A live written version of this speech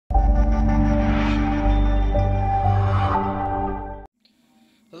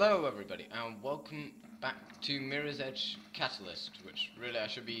Hello everybody and welcome back to Mirror's Edge Catalyst, which really I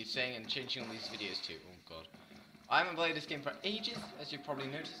should be saying and changing all these videos to. Oh god. I haven't played this game for ages, as you've probably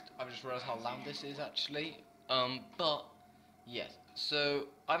noticed. I've just realised how loud this is actually. But yes. So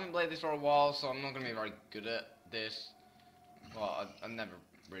I haven't played this for a while, so I'm not gonna be very good at this. Well, I'm never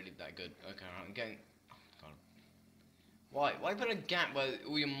really that good. Okay, I'm getting god. Why put a gap where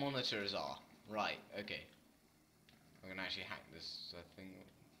all your monitors are? Right, okay. I'm gonna actually hack this thing.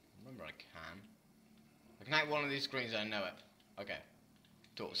 Remember I can hack one of these screens, I know it. Okay.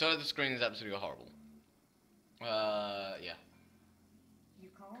 Cool. So the screen is absolutely horrible. Yeah.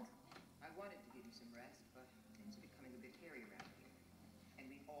 You called? I wanted to give you some rest, but things are becoming a bit hairy around here. And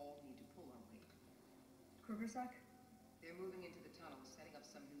we all need to pull our weight. Krugersuck? They're moving into the tunnels, setting up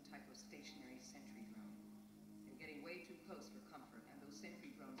some new type of stationary sentry drone. They're getting way too close for comfort, and those sentry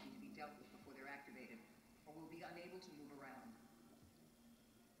drones need to be dealt with before they're activated, or we'll be unable to move around.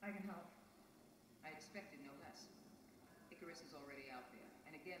 I can help. I expected no less. Icarus is already out there,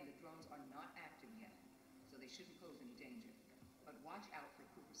 and again, the drones are not active yet, so they shouldn't pose any danger. But watch out for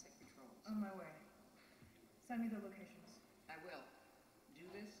Krugersuck patrols. On my way. Send me the locations. I will. Do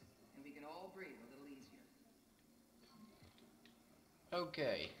this, and we can all breathe a little easier.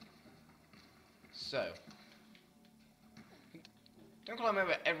 Okay. So don't climb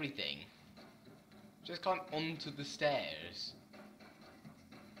over everything. Just climb onto the stairs.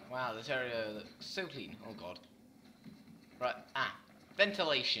 Wow, this area looks so clean. Oh god. Right,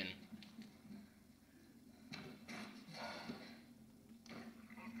 ventilation.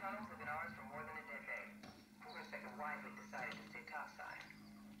 These tunnels have been ours for more than a decade. Krugersuck wisely decided to stay topside.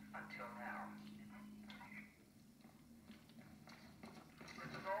 Until now.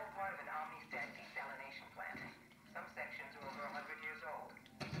 This was all part of an Omnistat desalination plant. Some sections are over 100 years old.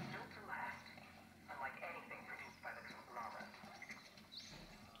 Built to last. Unlike anything produced by the conglomerate.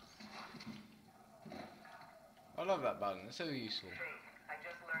 I love that button, it's so useful. Faith, I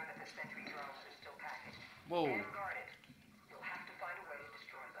just learned that the sentry drones are still packaged. Whoa. And guarded. You'll have to find a way to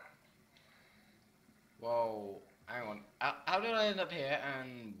destroy them. Whoa. Hang on. How did I end up here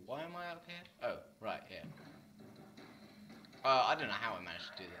and why am I up here? Oh, right here. I don't know how I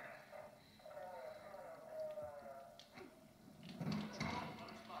managed to do that.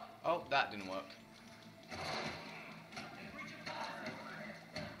 Oh, that didn't work.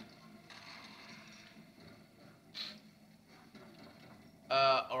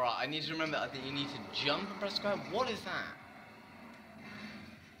 Alright, I need to remember, I think you need to jump and press square. What is that?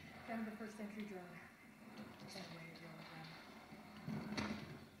 Found the first sentry drone. Send away your drone again.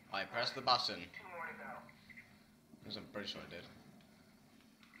 I pressed the button. 2 more to go. Because I'm pretty sure I did.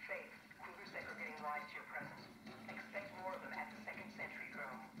 Faith, Krugersuck are getting wise to your presence. Expect more of them at the second sentry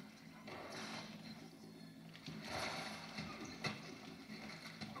drone.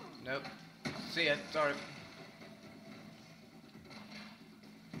 Nope. See ya, sorry.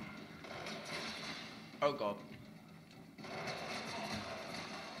 Oh god.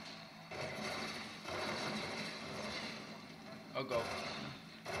 Oh god.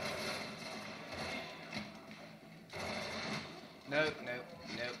 Nope, nope,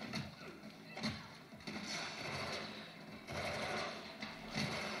 nope.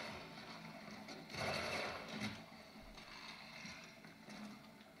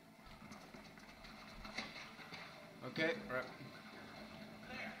 Okay, right.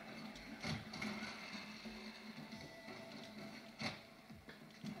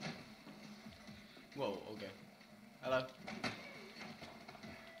 Whoa, okay. Hello.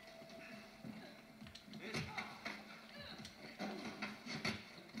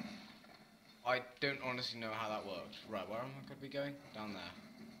 I don't honestly know how that works. Right, where am I going to be going? Down there.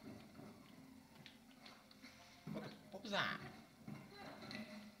 What was that?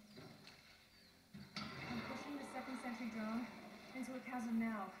 I'm pushing the second sentry drone into a chasm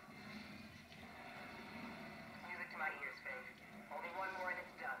now. Music to my ears, Faith. Only one more and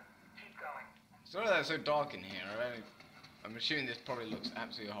it's done. Keep going. Sorry that it's so dark in here. I'm assuming this probably looks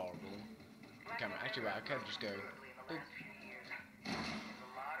absolutely horrible. Camera. Actually, wait, I could just go. In the last few years, there's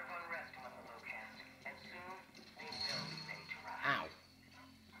a lot of unrest among the Locast, and soon they will be ready to rise. Ow.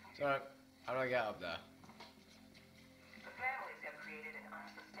 Sorry. How do I get up there? The families have created an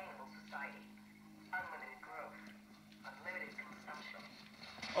unsustainable society. Unlimited growth, unlimited consumption.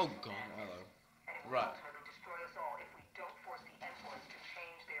 Oh god, hello. And it will Right. ultimately destroy us all if we don't force the endpoints to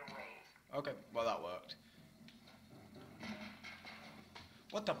change their ways. Okay, well that worked.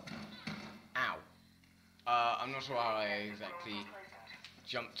 What the? Ow. I'm not sure how I exactly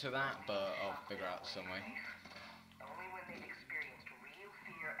jumped to that, but I'll figure out some way. Only when they've experienced real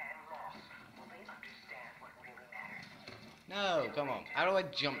fear and loss will they understand what really matters. No, come on. How do I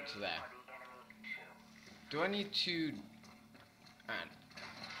jump to there? Do I need to... And...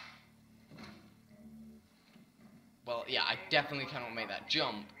 Well, yeah, I definitely cannot make that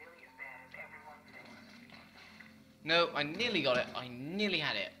jump. No, I nearly got it. I nearly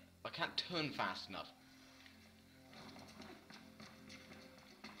had it. I can't turn fast enough.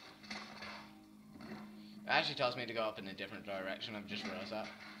 It actually tells me to go up in a different direction. I've just realized that.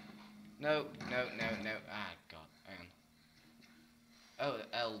 No, no, no, no. Ah, God. Hang on. Oh,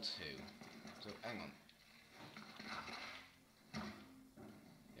 L2. So, hang on.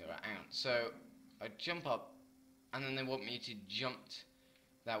 Yeah, right, hang on. So, I jump up, and then they want me to jump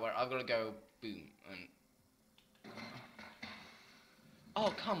that way. I've got to go, boom, and...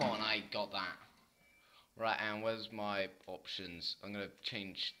 Oh, come on, I got that. Right, and where's my options? I'm going to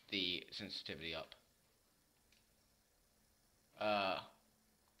change the sensitivity up.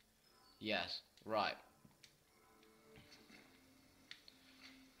 Yes, right.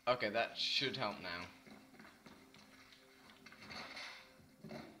 Okay, that should help now.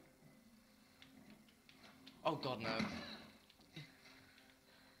 Oh God, no.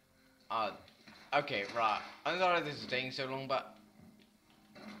 Okay, right. I'm sorry this is taking so long, but...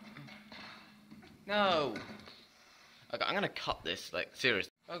 No! Okay, I'm gonna cut this, like,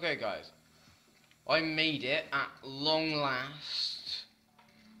 seriously. Okay, guys. I made it at long last.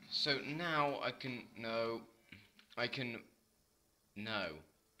 So now I can... No. I can... No.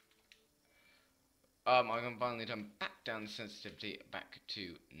 I can finally turn back down the sensitivity back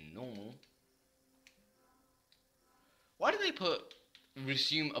to normal. Why do they put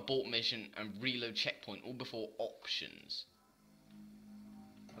resume abort mission and reload checkpoint all before options?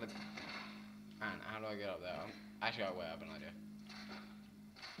 Man, how do I get up there? Actually, I have an idea.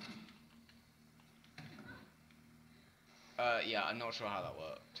 Yeah, I'm not sure how that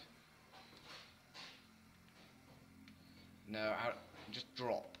worked. No, just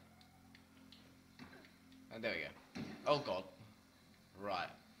drop. Oh, there we go. Oh God. Right.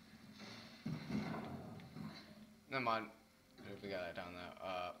 Never mind. If we get that down there.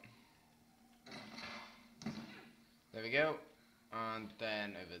 There we go. And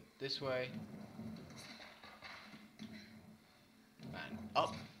then over this way. And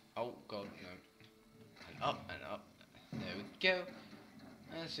up. Oh God, no. And up and up. There we go.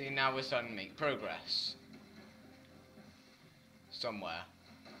 And see, now we're starting to make progress. Somewhere.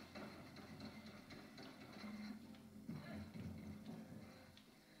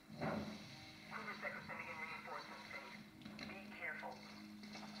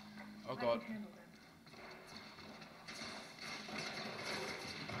 Oh God.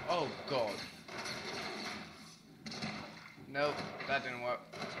 Oh God. Nope, that didn't work.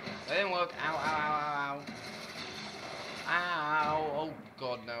 That didn't work. Ow, ow, ow, ow, ow. Ow. Oh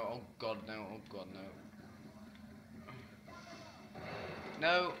God, no. Oh God, no. Oh God, no.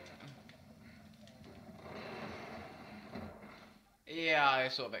 No. Yeah, I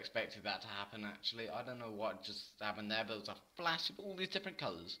sort of expected that to happen, actually. I don't know what just happened there, but it was a flash of all these different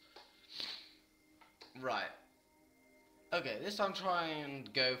colours. Right. Okay, this time try and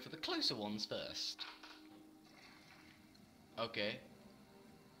go for the closer ones first. Okay.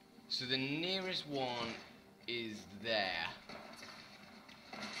 So the nearest one is there.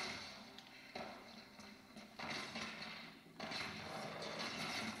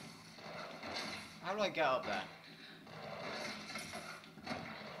 How do I get up there?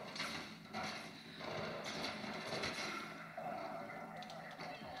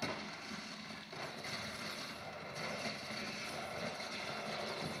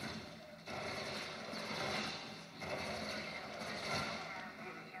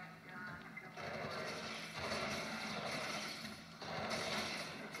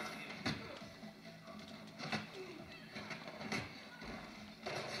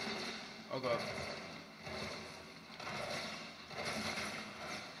 Oh God.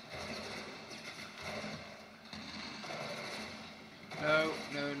 No,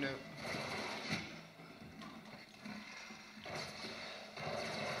 no, no.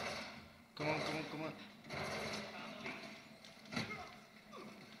 Come on, come on, come on.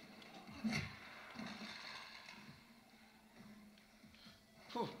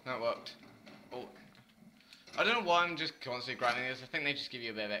 Whew, that worked. Oh. I don't know why I'm just constantly grinding this. I think they just give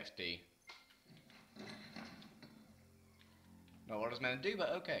you a bit of XP. Not what I was meant to do, but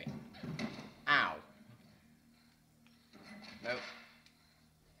okay. Ow. Nope.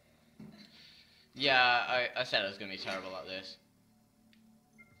 Yeah, I said I was going to be terrible at this.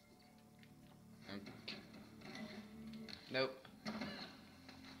 Nope.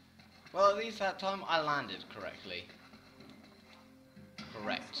 Well, at least that time I landed correctly.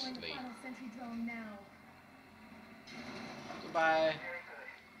 Correctly. Goodbye. Very good.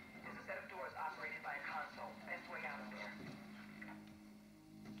 There's a set of doors operated by a console. Best way out of there.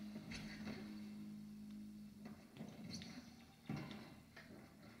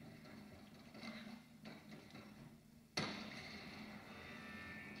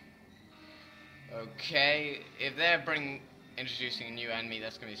 Okay, if they're introducing a new enemy,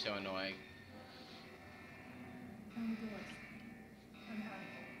 that's gonna be so annoying. On the doors. Unhide.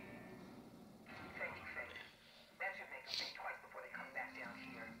 Thank you, Faith. That should make them think twice before they come back down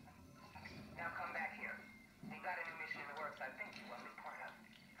here. Now come back here. We got a new mission in the works I think you want to be part of.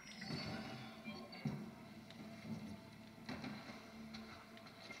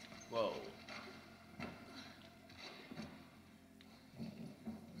 Whoa.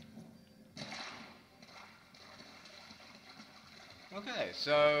 Okay,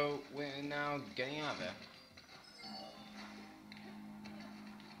 so we're now getting out of there.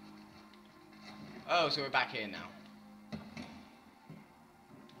 Oh, so we're back here now.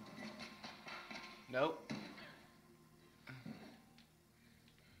 Nope.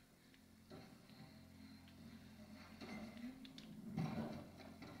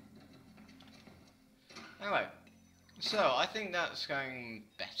 Anyway, so I think that's going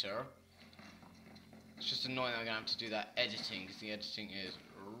better. It's just annoying that I'm going to have to do that editing, because the editing is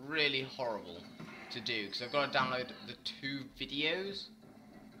really horrible to do, because I've got to download the 2 videos,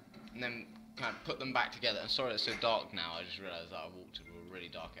 and then kind of put them back together. I'm sorry it's so dark now, I just realised that I walked into a really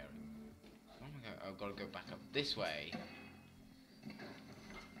dark area. Oh my god, I've got to go back up this way. And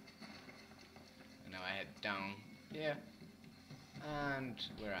now I head down here, and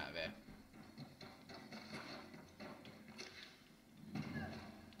we're out of here.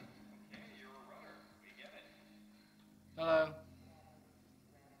 Hello.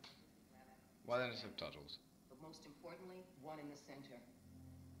 Why then the subtitles? But most importantly, one in the center.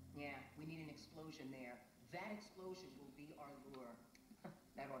 Yeah, we need an explosion there. That explosion will be our lure.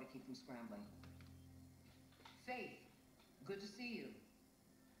 That ought to keep them scrambling. Faith, good to see you.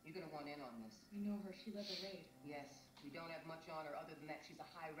 You're gonna want in on this. I know her. She led the raid. Yes, we don't have much on her other than that she's a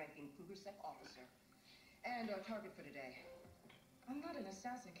high-ranking KrugerSec officer. And our target for today. I'm not an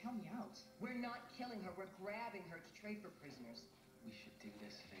assassin. Count me out. We're not killing her, we're grabbing her to trade for prisoners. We should do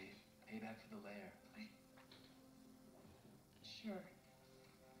this, Faith. Payback for the lair. Sure.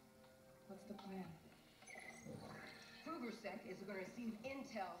 What's the plan? KrugerSec is going to receive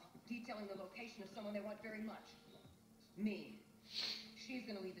intel detailing the location of someone they want very much. Me. She's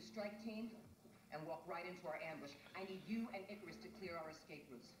going to lead the strike team and walk right into our ambush. I need you and Icarus to clear our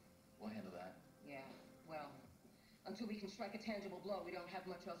escape routes. We'll handle that. Yeah, well, until we can strike a tangible blow, we don't have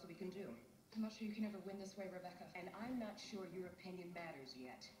much else we can do. I'm not sure you can ever win this way, Rebecca. And I'm not sure your opinion matters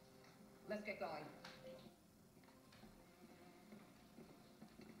yet. Let's get going.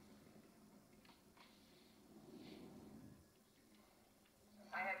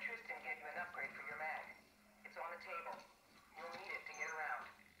 I had Tristan get you an upgrade for your mag. It's on the table. You'll need it to get around.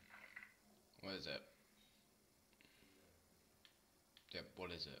 What is it? Yep, what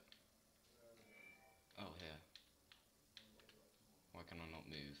is it? Oh, here. Why can I not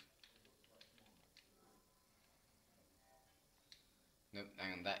move? Nope,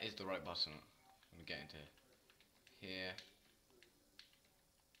 hang on, that is the right button. I'm gonna get into here.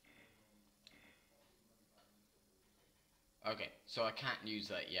 Okay, so I can't use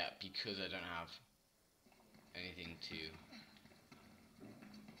that yet because I don't have anything to...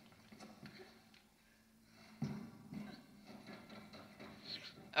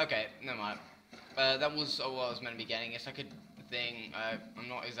 Okay, never mind. That was what I was meant to be getting. It's like a thing, I'm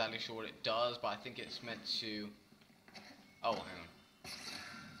not exactly sure what it does, but I think it's meant to... Oh, hang on.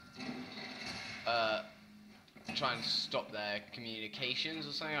 Try and stop their communications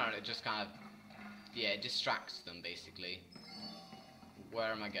or something, or it just kind of... Yeah, it distracts them, basically.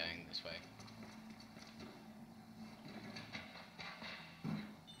 Where am I going? This way.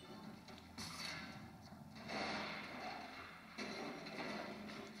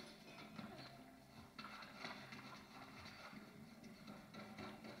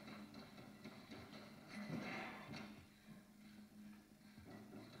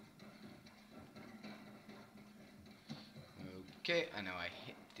 Okay, I know I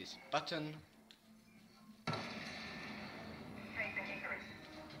hit this button. Faith and Icarus,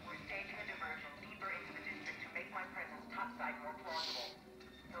 we're staging a diversion deeper into the district to make my presence topside more plausible.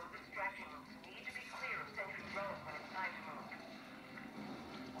 Those distraction moves need to be clear of sentry drones when it's time to move.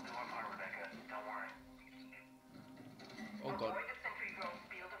 We'll do our part, Rebecca. Don't worry. Oh god. Avoid the sentry drone's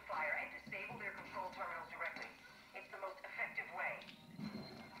field of fire and disable their control terminals directly. It's the most effective way.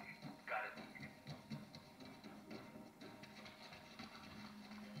 Got it.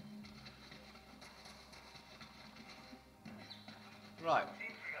 Right.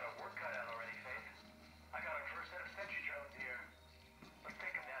 Seems we got our work cut out already, Faith. I got our first set of sentry drones here. Let's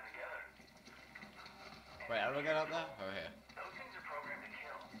take them down together. Wait, how do I get up there? Oh, here. Those things are programmed to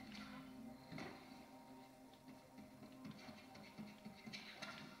kill.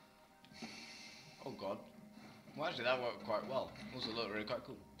 Oh god. Well, actually, that worked quite well. Also looked really quite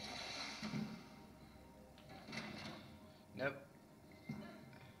cool. Nope.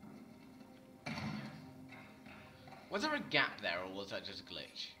 Was there a gap there, or was that just a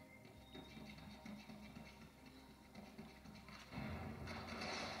glitch?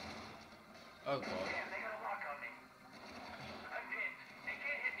 Oh god. Damn, they got a lock on me. I'm pinned. They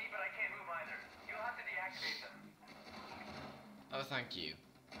can't hit me, but I can't move either. You'll have to deactivate them. Oh, thank you.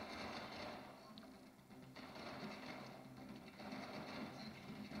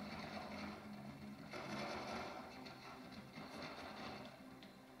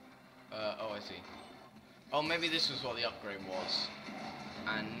 Oh, I see. Oh, maybe this was what the upgrade was,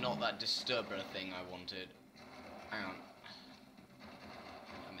 and not that disturber thing I wanted. Hang on.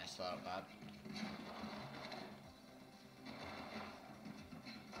 I messed that up bad.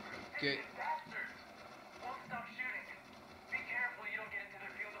 Good. Bastards! Won't stop shooting. Be careful you don't get into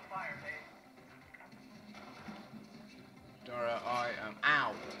their field of fire, Faith. Dora, I am.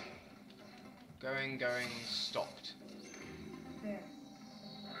 Ow! Going, stopped. There.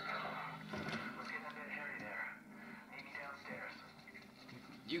 Let's get a bit hairy there. Maybe downstairs.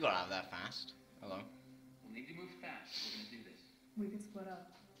 You got out of there fast. Hello. We'll need to move fast if we're gonna do this. We could split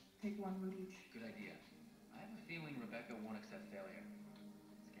up. Take one route each. Good idea. I have a feeling Rebecca won't accept failure.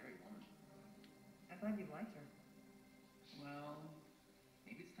 Scary woman. I'm glad you like her. Well,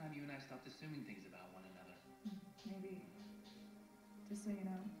 maybe it's time you and I stopped assuming things about one another. Maybe. Just so you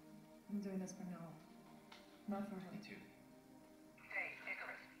know, I'm doing this for Noah. Not for her. Me too. Hey,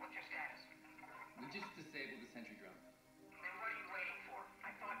 Icarus, what's your status? We just disabled the sentry drone. Then what are you waiting for?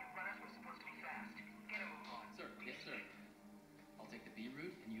 I thought you runners were supposed to be fast. Get a move on. Sir, yes sir. I'll take the B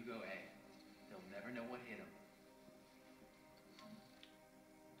route and you go A. They'll never know what hit them.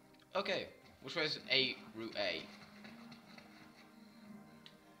 Okay, which way is A, route A?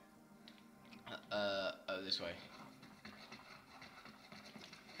 Oh, this way.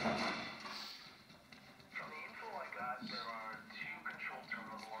 From the info I got, there are 2 control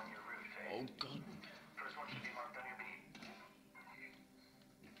terminals along your route, Faith. Oh god. First one should be marked on your beat.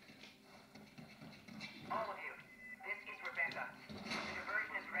 All of you, this is Rebecca. The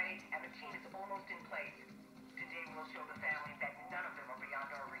diversion is ready and the team is almost in place. Today we'll show the family that none of them are beyond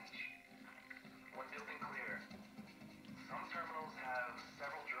our reach. One building clear. Some terminals have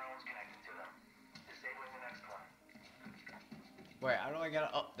several drones connected to them. Disabling the next one. Wait, how do I get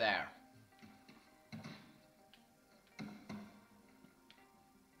it up there?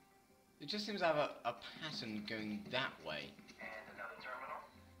 It just seems to have a pattern going that way. And another terminal.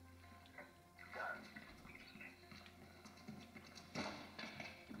 Done.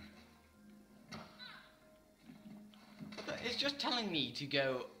 But it's just telling me to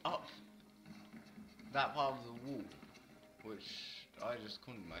go up that part of the wall, which I just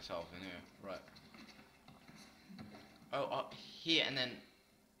cornered myself in here. Right. Oh, up here, and then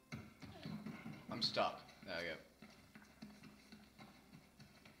I'm stuck. There we go.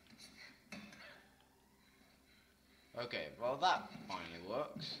 Okay, well that finally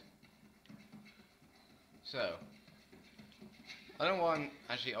works. So, I don't know why I'm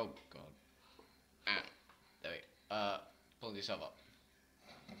actually. Oh god. Ah, there we go. Pull yourself up.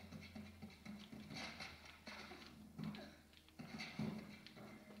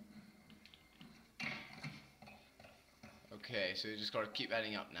 Okay, so we just gotta keep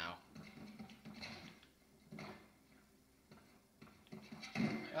heading up now.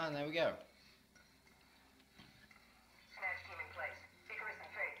 And there we go. Snatch team in place. Icarus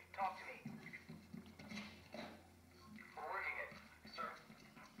and Faith, talk to me. We're working it, sir.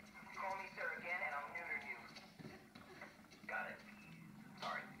 Call me sir again and I'll neuter you. Got it.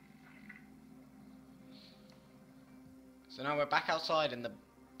 Sorry. So now we're back outside in the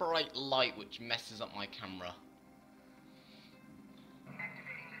bright light which messes up my camera.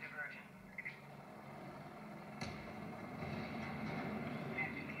 Activating the diversion.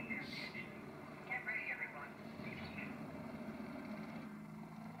 Get ready, everyone.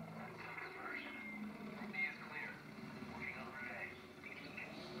 Diversion. Route B is clear. Working on Route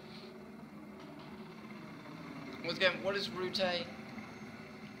A. Once again, what is Route A?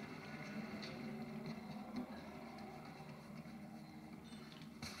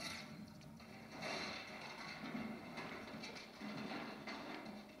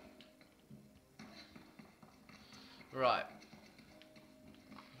 Right.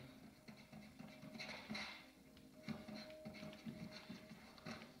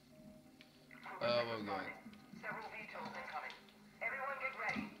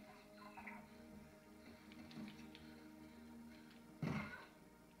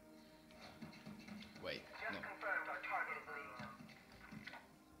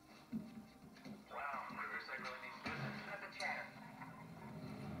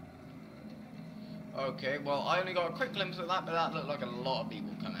 Okay, well, I only got a quick glimpse of that, but that looked like a lot of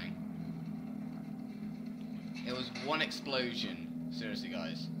people coming. It was one explosion. Seriously,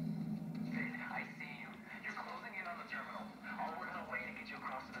 guys. Sid, I see you. You're closing in on the terminal. I'll work on a way to get you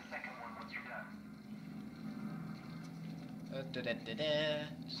across to the second one once you're done.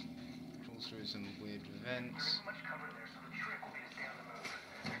 Just crawl through some weird There vents. isn't much cover there, so the trick will be to stay on the move.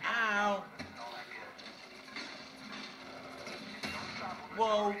 Ow! And all that good. Don't stop when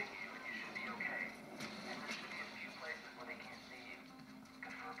Whoa! they're targeting you, and you should be okay. And there should be a few places where they can't see you.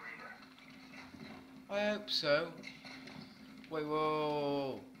 Good for a breather. I hope so. Wait,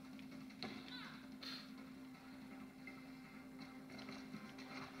 whoa.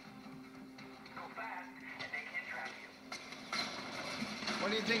 Go fast, and they can't track you. What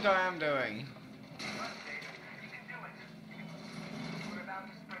do you think I am doing? Run, Sid. You can do it. We're about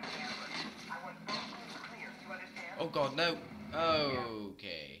to spring the ambush. I want both schools clear. You understand? Oh god, no.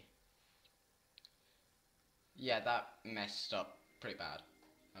 Okay. Yeah, that messed up pretty bad.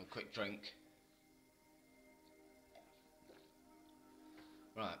 A quick drink.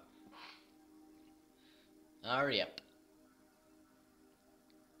 Right. Hurry up.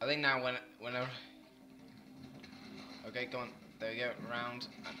 I think now whenever... Okay, go on. There we go. Round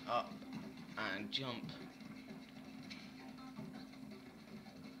and up and jump.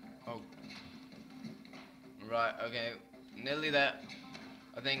 Oh. Right, okay. Nearly there.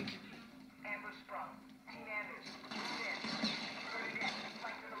 I think. Ambush sprung. Team Anders. Move in. Turn it in.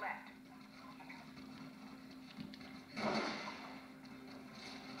 Flank to the left.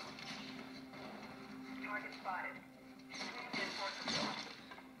 Target spotted. Swing reinforcements.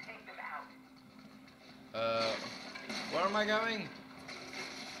 Take them out. Where am I going?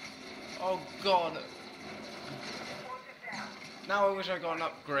 Oh god. Explosive down. Now I wish I got an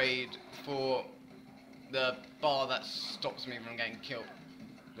upgrade for the bar that stops me from getting killed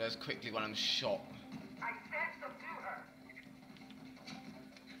as quickly when I'm shot. I said subdue her.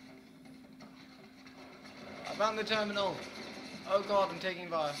 I found the terminal. Oh god, I'm taking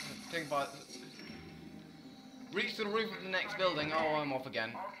fire. Reach the roof of the next building. Oh, I'm off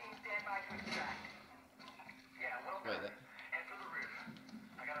again. All teams stand by to extract. Yeah, well Wait done. there. Head for the roof.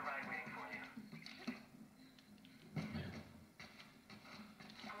 I got a ride waiting for you.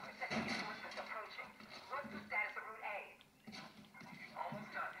 Second reinforcements approaching. What's the status of Route A?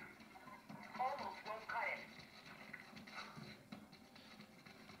 Almost done. Almost won't cut it.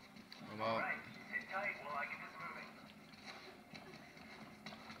 Come on. Right, sit tight while I get this moving.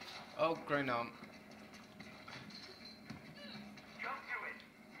 Oh, great arm. Jump to it.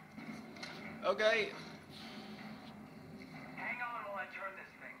 Okay. Hang on while I turn this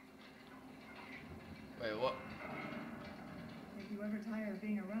thing. Wait, what? If you ever tire of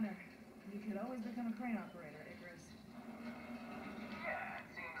being a runner, you could always become a crane operator, Icarus. Yeah, it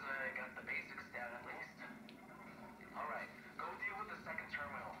seems I got the basics down at least. Alright, go deal with the second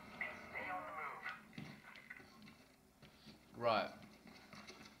terminal and stay on the move. Right.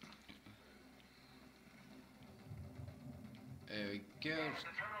 There we go. If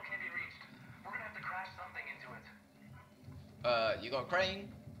the terminal can't be reached, we're gonna have to crash something into it. You got a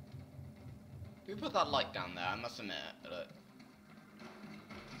crane? Who put that light down there? I must admit.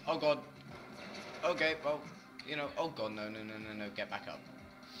 Oh god. Okay, well, you know. Oh god, no, get back up.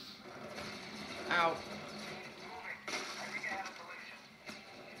 Ow. Moving. I think I have a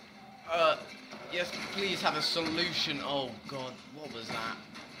solution. Yes, please have a solution. Oh god, what was that?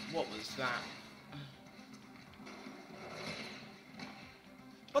 What was that?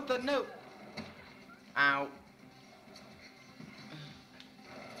 What the? No. Ow.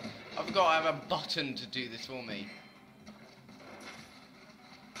 I forgot I have a button to do this for me.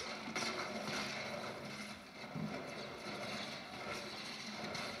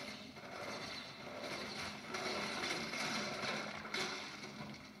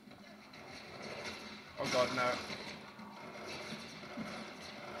 Oh god, no.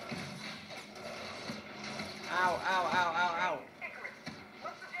 Ow, ow, ow, ow, ow. Icarus,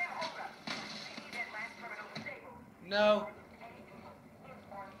 what's the damn holdup? We need that last terminal disabled. No.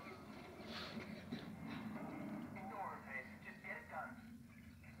 Ignore it. Just get it done.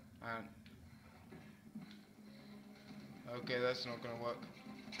 Man. Okay, that's not gonna work.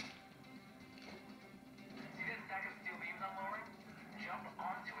 See that stack of steel beams I'm lowering? Jump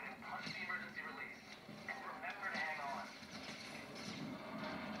onto it and punch the emergency release. And remember to hang on.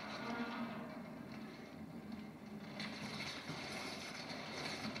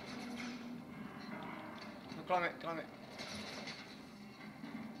 Oh, climb it, climb it.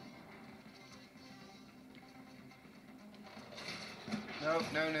 No,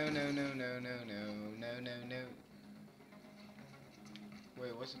 no, no, no, no, no, no, no, no, no, no.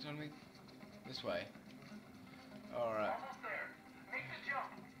 Wait, what's it telling me? This way. Alright. Almost there. Make the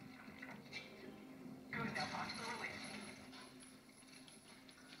jump. Good, now watch the release.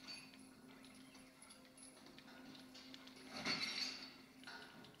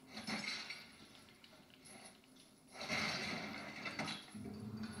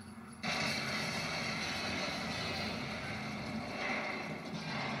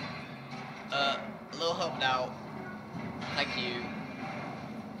 A little help now. Thank you.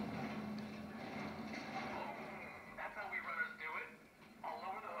 That's how we runners do it. I'll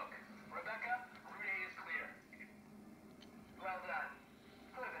lower the hook. Rebecca, Route A is clear. Well done.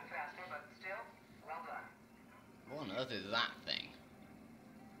 Could have been faster, but still, well done. What on earth is that thing?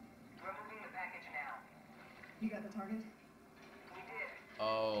 We're moving the package now. You got the target? We did.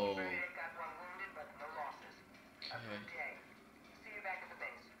 Oh. Bernadette got one wounded, but no losses. A Okay. good day. See you back at the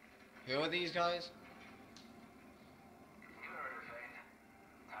base. Who are these guys? You heard her, Faith.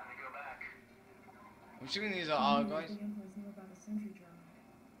 Time to go back. I'm assuming these are our guys. The Employees knew about the sentry drone.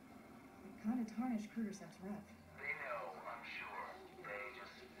 It kind of tarnished Kruger's rep. They know, I'm sure. They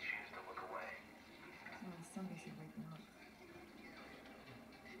just choose to look away. Well, somebody should wake them up.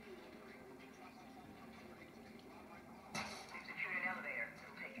 We've secured an elevator.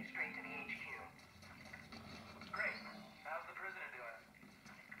 It'll take you straight to the HQ. Great. How's the prisoner doing?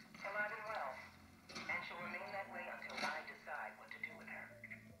 Alive and well. And she'll remain that way until I decide what to do with her.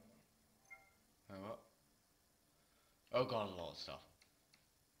 Oh, what? Oh god, a lot of stuff.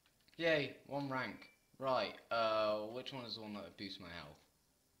 Yay, 1 rank. Right, which one is the one that boosts my health?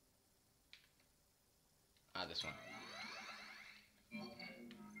 Ah, this one.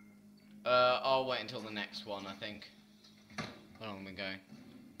 I'll wait until the next one, I think. How long have we been going?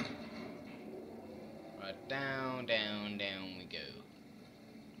 Right, down, down, down we go.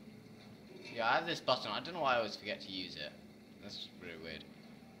 Yeah, I have this button. I don't know why I always forget to use it. That's really weird.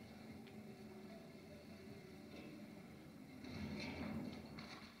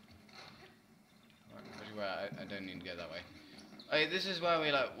 Right, actually, wait, I don't need to go that way. Okay, this is where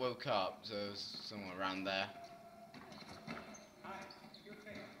we like woke up, so it's somewhere around there. Hi, you're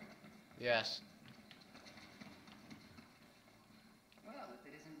Faith. Yes. Well, if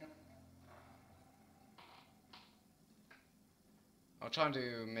it isn't no... I'll try and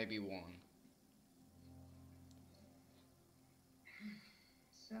do maybe 1.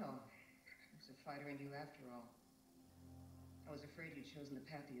 So, there's a fighter in you after all. I was afraid you'd chosen the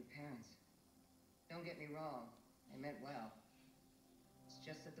path of your parents. Don't get me wrong, they meant well. It's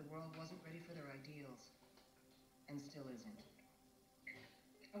just that the world wasn't ready for their ideals. And still isn't.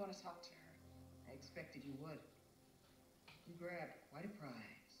 I want to talk to her. I expected you would. You grabbed quite a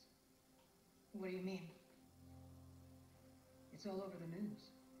prize. What do you mean? It's all over the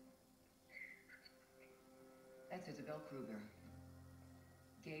news. That's Isabel Kruger.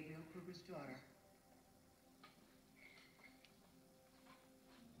 Gabriel Kruger's daughter.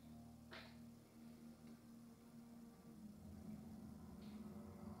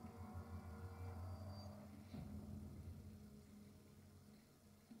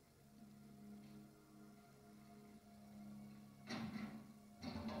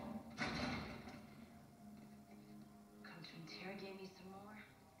 Come to interrogate me some more?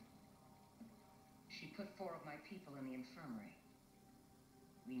 She put 4 of my people in the infirmary.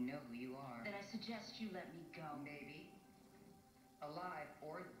 We know who you are. Then I suggest you let me go. Maybe. Alive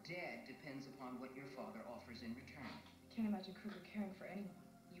or dead depends upon what your father offers in return. Can't imagine Kruger caring for anyone.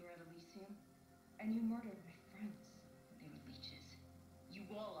 You were at Elysium? And you murdered my friends. They were leeches. You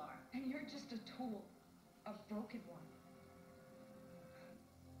all are. And you're just a tool. A broken one.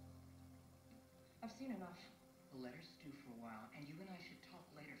 I've seen enough. The letters stew for a while, and you and I should talk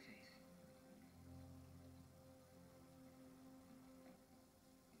later, Faith.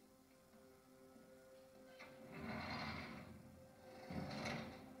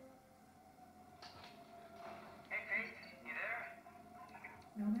 Hey, Faith, you there?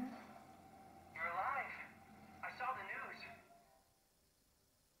 Nomad? You're alive. I saw the news.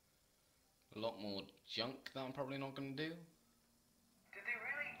 A lot more junk that I'm probably not going to do. Did they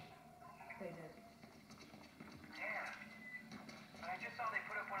really? They did. Damn. I just saw they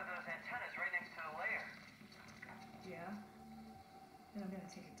put up one of those antennas right next to the lair. Yeah? Then I'm gonna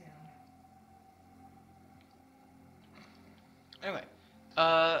take it down. Anyway,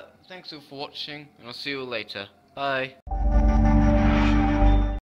 thanks all for watching, and I'll see you all later. Bye.